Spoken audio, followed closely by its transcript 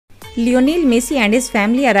Lionel Messi and his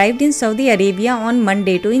family arrived in Saudi Arabia on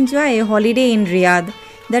Monday to enjoy a holiday in Riyadh.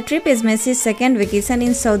 The trip is Messi's second vacation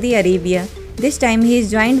in Saudi Arabia. This time he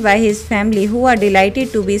is joined by his family, who are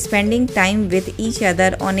delighted to be spending time with each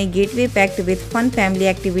other on a getaway packed with fun family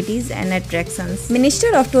activities and attractions.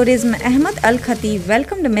 Minister of Tourism Ahmed Al Khatib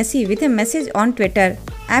welcomed Messi with a message on Twitter.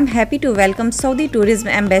 I am happy to welcome Saudi Tourism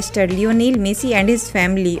Ambassador Lionel Messi and his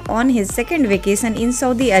family on his second vacation in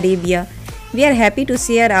Saudi Arabia. We are happy to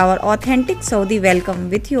share our authentic Saudi welcome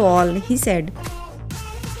with you all, he said.